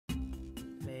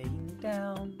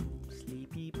down,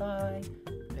 sleepy bye,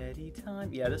 bedtime.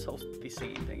 Yeah, this whole the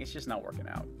singing thing, it's just not working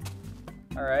out.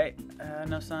 Alright,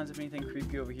 no signs of anything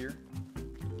creepy over here.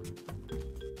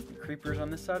 Any creepers on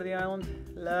this side of the island?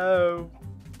 Hello?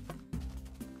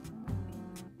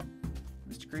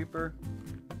 Mr. Creeper?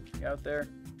 You out there?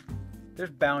 There's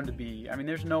bound to be. I mean,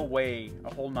 there's no way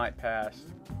a whole night passed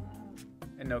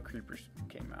and no creepers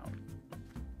came out.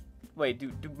 Wait,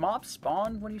 do mobs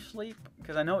spawn when you sleep?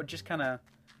 Because I know it just kind of...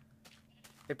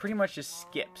 It pretty much just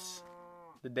skips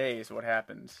the day is what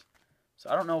happens. So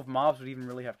I don't know if mobs would even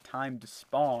really have time to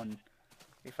spawn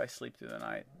if I sleep through the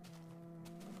night.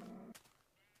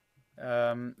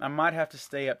 I might have to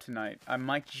stay up tonight. I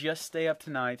might just stay up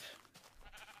tonight.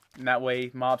 And that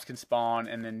way mobs can spawn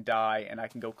and then die and I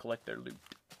can go collect their loot.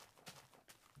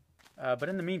 But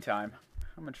in the meantime,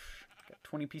 how much... Got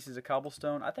 20 pieces of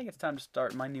cobblestone. I think it's time to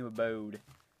start my new abode.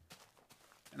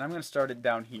 And I'm going to start it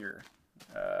down here.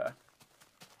 Or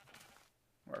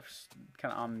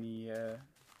kind of on the...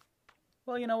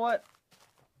 Well, you know what?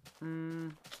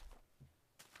 I'm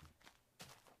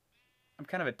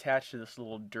kind of attached to this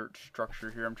little dirt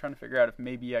structure here. I'm trying to figure out if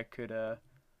maybe I could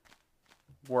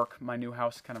work my new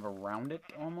house kind of around it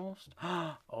almost.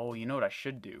 Oh, you know what I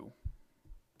should do?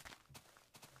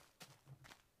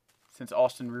 Since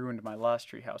Austin ruined my last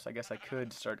tree house, I guess I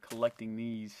could start collecting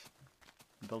these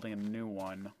and building a new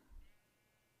one.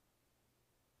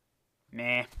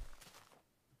 Nah.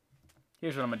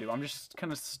 Here's what I'm going to do. I'm just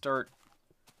going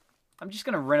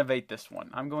to renovate this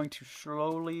one. I'm going to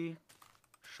slowly,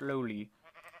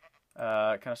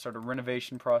 kind of start a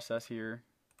renovation process here.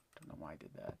 Don't know why I did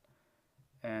that.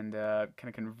 And kind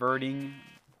of converting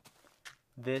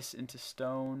this into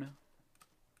stone,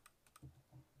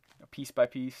 piece by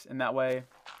piece. And that way,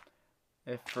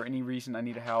 if for any reason I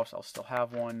need a house, I'll still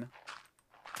have one.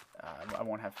 I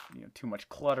won't have too much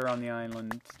clutter on the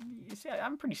island. You see,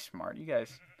 I'm pretty smart. You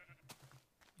guys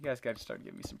got to start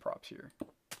giving me some props here.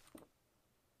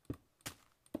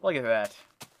 Look at that.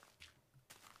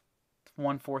 It's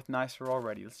 1/4 nicer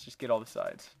already. Let's just get all the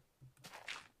sides.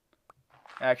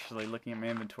 Actually, looking at my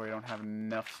inventory, I don't have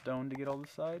enough stone to get all the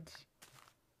sides.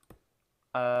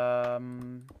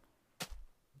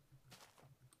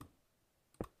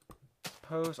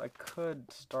 Suppose I could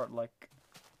start like...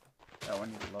 Oh, I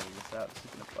need to level this out. This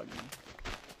is going to bug me.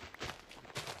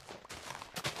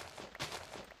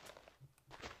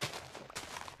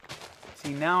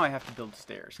 See, now I have to build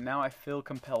stairs. Now I feel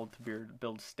compelled to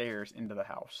build stairs into the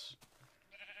house.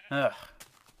 Ugh.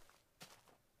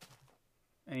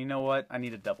 And you know what? I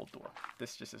need a double door.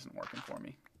 This just isn't working for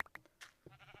me.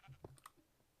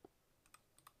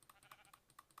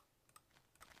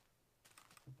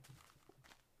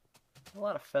 A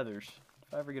lot of feathers.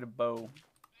 If I ever get a bow,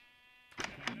 it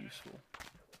could be useful.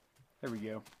 There we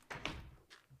go.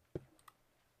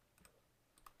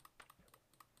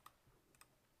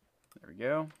 There we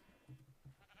go.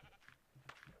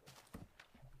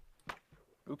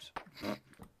 Oops.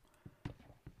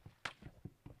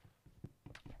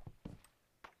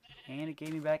 And it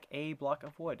gave me back a block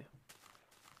of wood.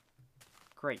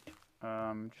 Great.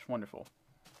 Just wonderful.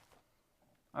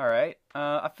 Alright.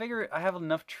 I figure I have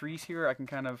enough trees here. I can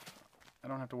kind of... I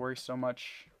don't have to worry so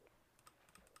much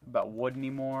about wood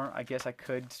anymore. I guess I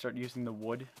could start using the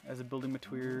wood as a building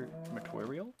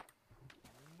material.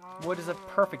 Wood is a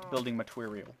perfect building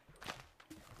material.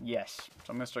 Yes. So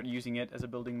I'm going to start using it as a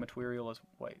building material as...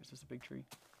 Wait, is this a big tree?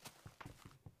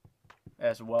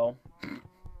 As well.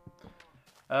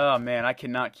 Oh man, I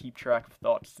cannot keep track of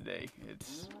thoughts today.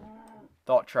 It's...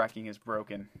 Thought tracking is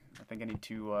broken. I think I need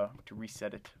to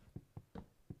reset it.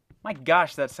 My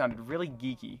gosh, that sounded really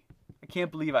geeky. I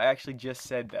can't believe I actually just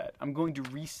said that. I'm going to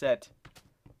reset...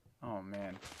 Oh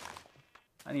man.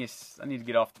 I need to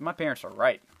get off. My parents are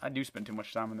right. I do spend too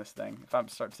much time on this thing. If I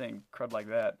start saying crud like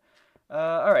that.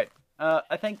 Alright.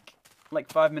 I think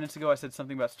like 5 minutes ago I said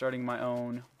something about starting my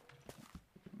own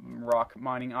rock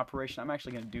mining operation. I'm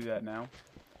actually going to do that now.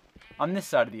 On this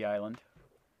side of the island.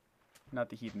 Not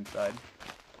the heathen side.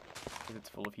 Because it's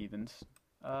full of heathens.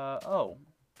 Oh.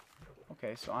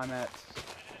 Okay, so I'm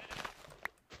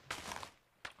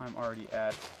already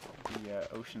at the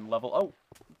ocean level. Oh!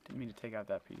 Didn't mean to take out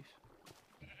that piece.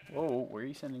 Whoa, where are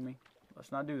you sending me?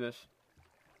 Let's not do this.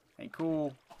 Ain't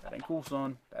cool. That ain't cool,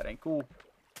 son. That ain't cool.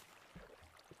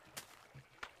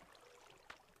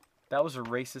 That was a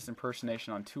racist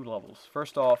impersonation on 2 levels.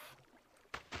 First off,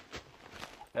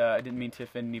 I didn't mean to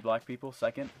offend any black people.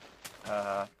 Second,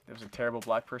 it was a terrible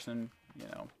black person,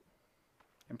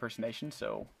 impersonation.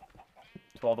 So,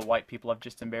 to all the white people I've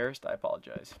just embarrassed, I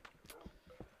apologize.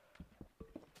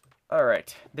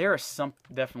 Alright, there is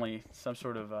definitely some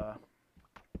sort of,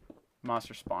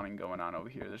 monster spawning going on over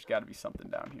here. There's got to be something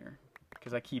down here.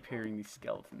 Because I keep hearing these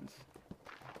skeletons.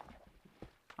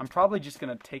 I'm probably just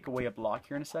going to take away a block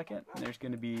here in a second. And there's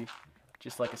going to be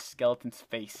just like a skeleton's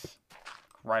face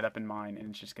right up in mine. And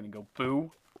it's just going to go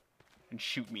boo and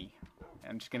shoot me.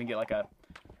 And I'm just going to get like a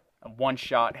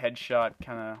one-shot, headshot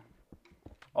kind of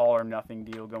all or nothing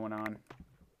deal going on.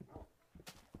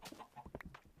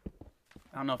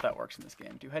 I don't know if that works in this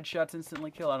game. Do headshots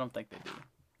instantly kill? I don't think they do.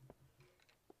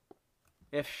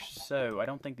 If so, I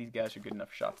don't think these guys are good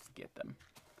enough shots to get them.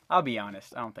 I'll be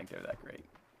honest, I don't think they're that great.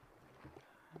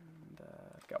 And,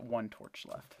 I've got one torch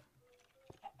left.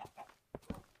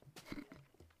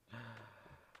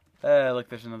 Look,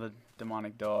 there's another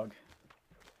demonic dog.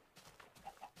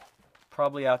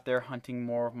 Probably out there hunting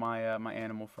more of my my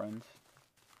animal friends.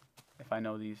 If I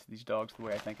know these dogs the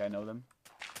way I think I know them.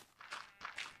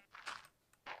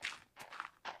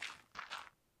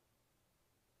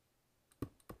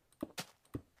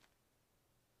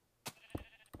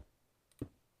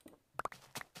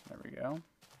 There we go.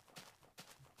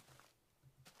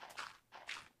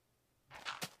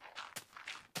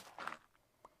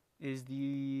 Is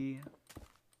the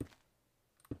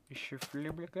does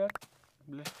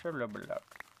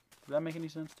that make any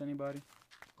sense to anybody?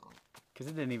 Because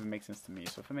it didn't even make sense to me.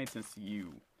 So if it made sense to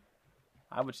you,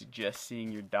 I would suggest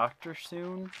seeing your doctor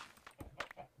soon.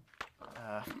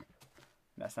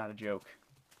 That's not a joke.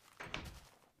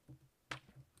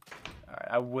 Alright,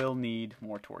 I will need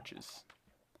more torches.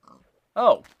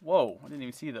 Oh, whoa, I didn't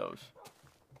even see those.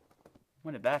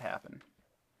 When did that happen?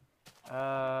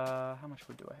 How much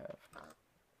wood do I have?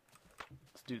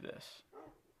 Let's do this.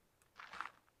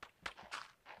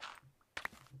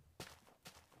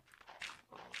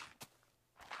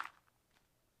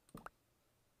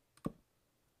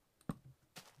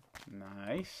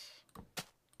 Nice.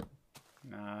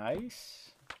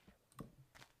 Nice.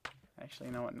 Actually,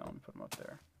 you know what? No, I'm gonna put them up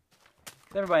there.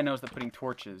 Because everybody knows that putting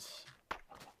torches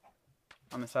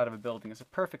on the side of a building is a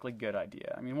perfectly good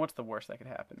idea. I mean, what's the worst that could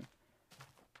happen?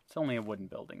 It's only a wooden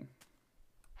building.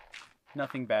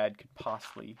 Nothing bad could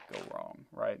possibly go wrong,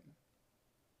 right?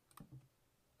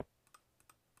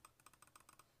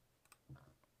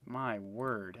 My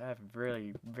word, I have a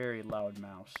very, very loud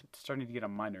mouse. It's starting to get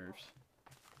on my nerves.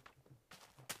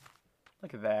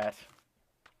 Look at that.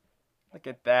 Look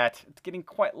at that. It's getting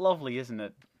quite lovely, isn't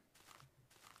it?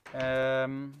 I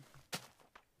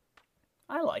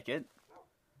like it.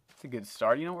 It's a good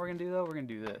start. You know what we're going to do, though? We're going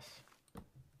to do this.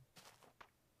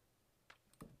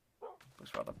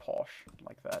 Looks rather posh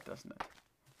like that, doesn't it?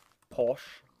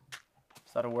 Posh?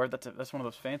 Is that a word? That's one of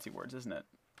those fancy words, isn't it?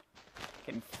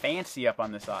 Getting fancy up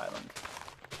on this island.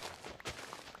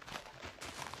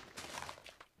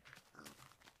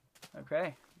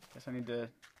 Okay. Guess I need to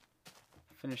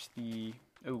finish the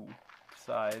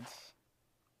sides.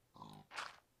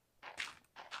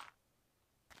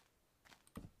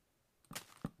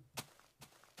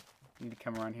 I need to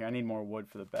come around here. I need more wood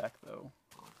for the back, though.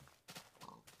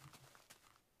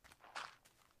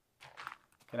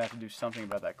 Gonna have to do something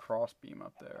about that cross beam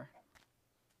up there.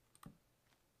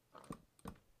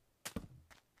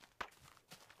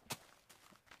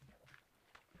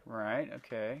 Right,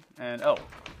 okay. And, oh,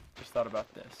 just thought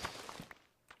about this.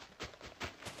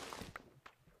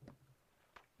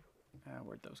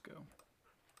 Where'd those go?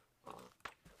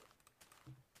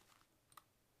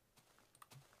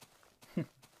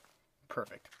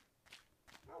 Perfect.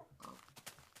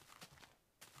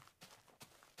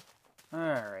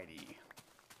 Alrighty.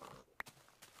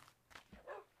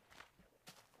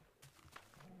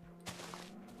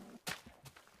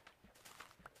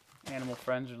 Animal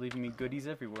friends are leaving me goodies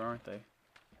everywhere, aren't they?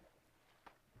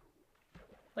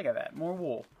 Look at that. More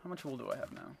wool. How much wool do I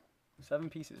have now? 7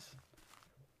 pieces.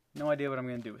 No idea what I'm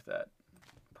going to do with that.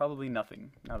 Probably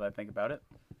nothing, now that I think about it.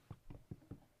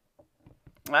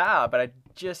 Ah, but I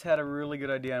just had a really good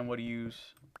idea on what to use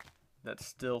that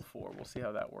still for. We'll see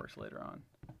how that works later on.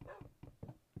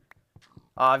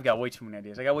 I've got way too many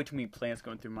ideas. I got way too many plans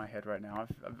going through my head right now.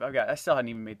 I still hadn't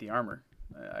even made the armor.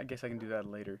 I guess I can do that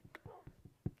later.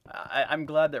 I'm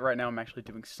glad that right now I'm actually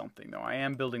doing something, though. I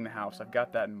am building the house. I've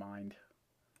got that in mind.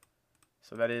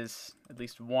 So that is at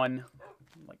least one,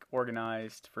 like,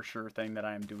 organized, for sure thing that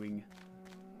I am doing.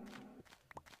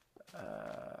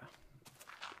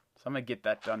 So I'm going to get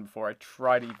that done before I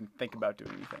try to even think about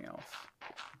doing anything else.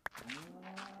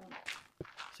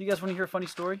 So you guys want to hear a funny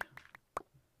story?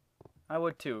 I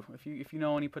would too. If you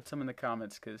know any, put some in the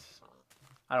comments, because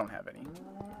I don't have any.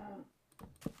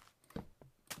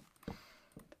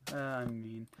 I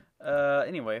mean,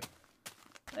 anyway.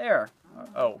 There.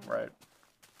 Oh, right.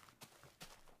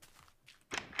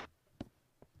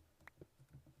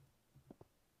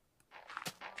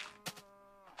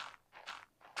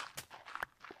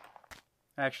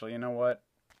 Actually, you know what?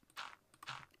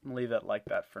 I'm going to leave that like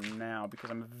that for now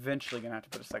because I'm eventually going to have to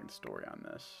put a second story on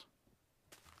this.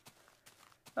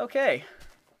 Okay,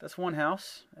 that's one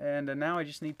house. And now I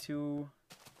just need to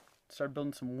start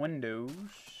building some windows.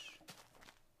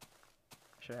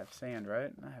 Should have sand, right?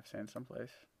 I have sand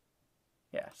someplace.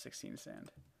 Yeah, 16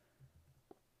 sand.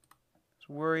 I was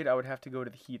worried I would have to go to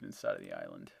the heathen side of the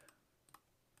island.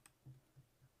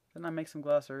 Didn't I make some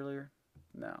glass earlier?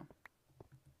 No.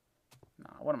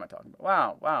 Nah, what am I talking about?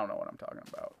 Wow, I don't know what I'm talking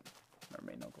about. Never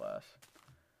made no glass.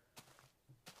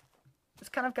 It's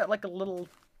kind of got like a little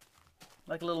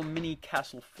mini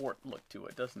castle fort look to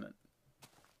it, doesn't it?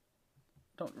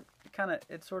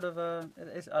 It's sort of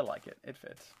I like it. It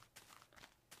fits.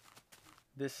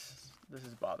 This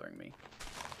is bothering me.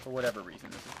 For whatever reason,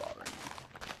 this is bothering me.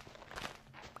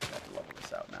 I have to level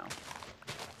this out now.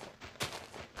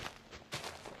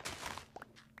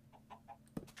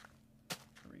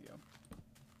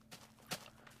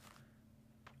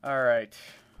 Alright.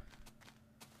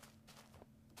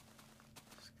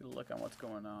 Let's get a look on what's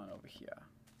going on over here.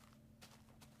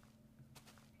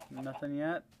 Nothing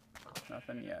yet?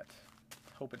 Nothing yet.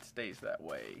 Hope it stays that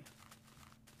way.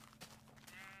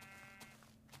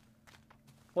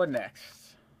 What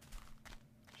next?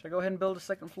 Should I go ahead and build a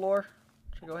second floor?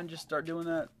 Should I go ahead and just start doing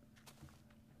that?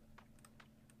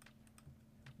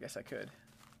 Guess I could.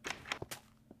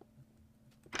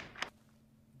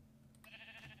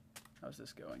 How's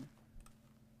this going?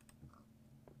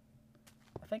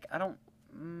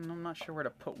 I'm not sure where to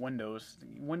put windows.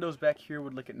 Windows back here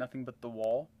would look at nothing but the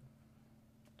wall.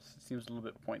 It seems a little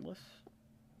bit pointless.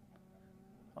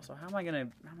 Also, how am I gonna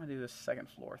do this second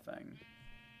floor thing?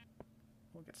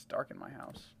 Well, it gets dark in my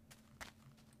house.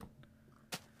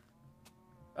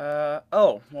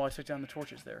 Oh, well, I took down the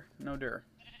torches there. No dir.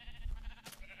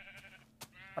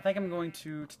 I think I'm going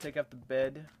to take out the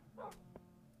bed.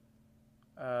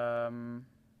 If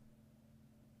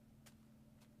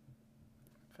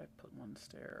I put one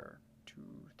stair, two,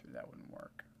 three, that wouldn't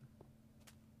work.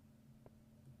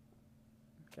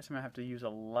 Guess I'm gonna have to use a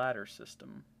ladder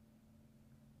system.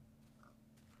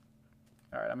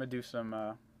 All right, I'm gonna do some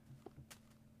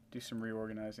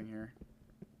reorganizing here.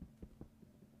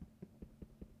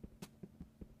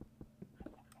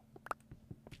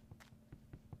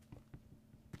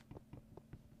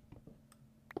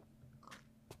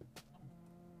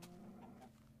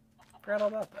 Forgot all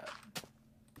about that.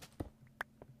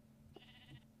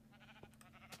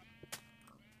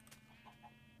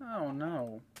 Oh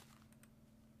no.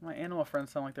 My animal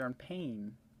friends sound like they're in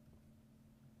pain.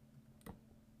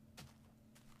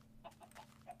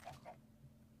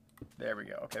 There we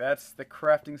go. Okay, that's the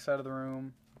crafting side of the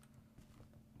room.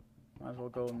 Might as well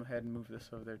go ahead and move this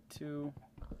over there too.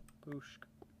 Boosh.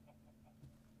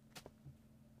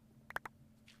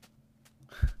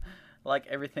 Like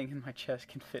everything in my chest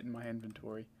can fit in my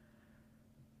inventory.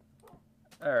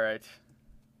 Alright.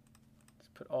 Let's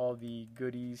put all the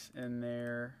goodies in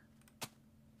there.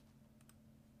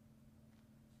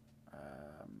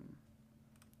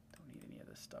 Don't need any of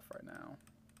this stuff right now.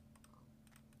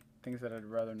 Things that I'd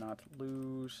rather not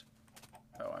lose.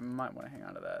 Oh, I might want to hang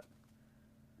on to that.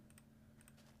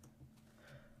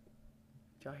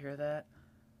 Did y'all hear that?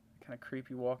 Kind of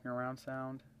creepy walking around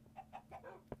sound.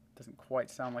 Doesn't quite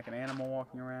sound like an animal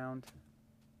walking around.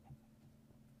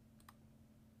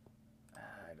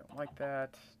 I don't like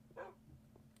that.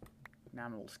 Now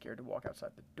I'm a little scared to walk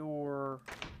outside the door.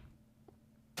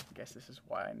 I guess this is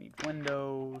why I need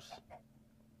windows.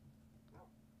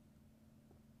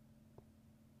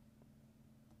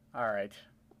 Alright.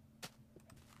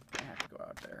 I have to go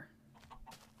out there.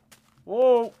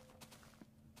 Whoa!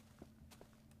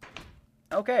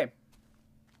 Okay.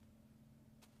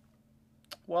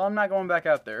 Well, I'm not going back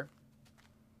out there.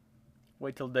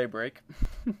 Wait till daybreak.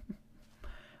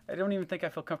 I don't even think I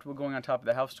feel comfortable going on top of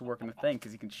the house to work on the thing,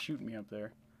 because he can shoot me up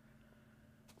there.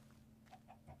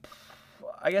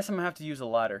 I guess I'm going to have to use a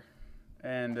ladder.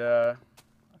 And I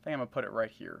think I'm going to put it right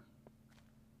here.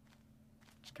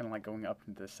 Just kind of like going up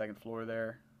into the second floor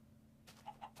there.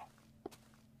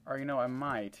 Or, you know, I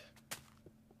might.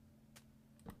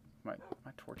 My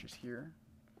torch is here.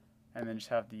 And then just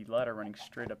have the ladder running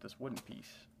straight up this wooden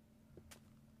piece.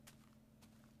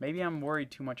 Maybe I'm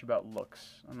worried too much about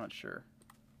looks. I'm not sure.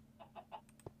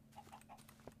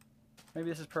 Maybe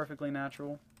this is perfectly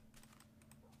natural.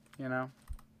 You know?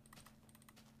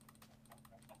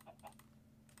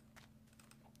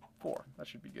 4. That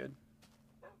should be good.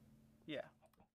 Yeah.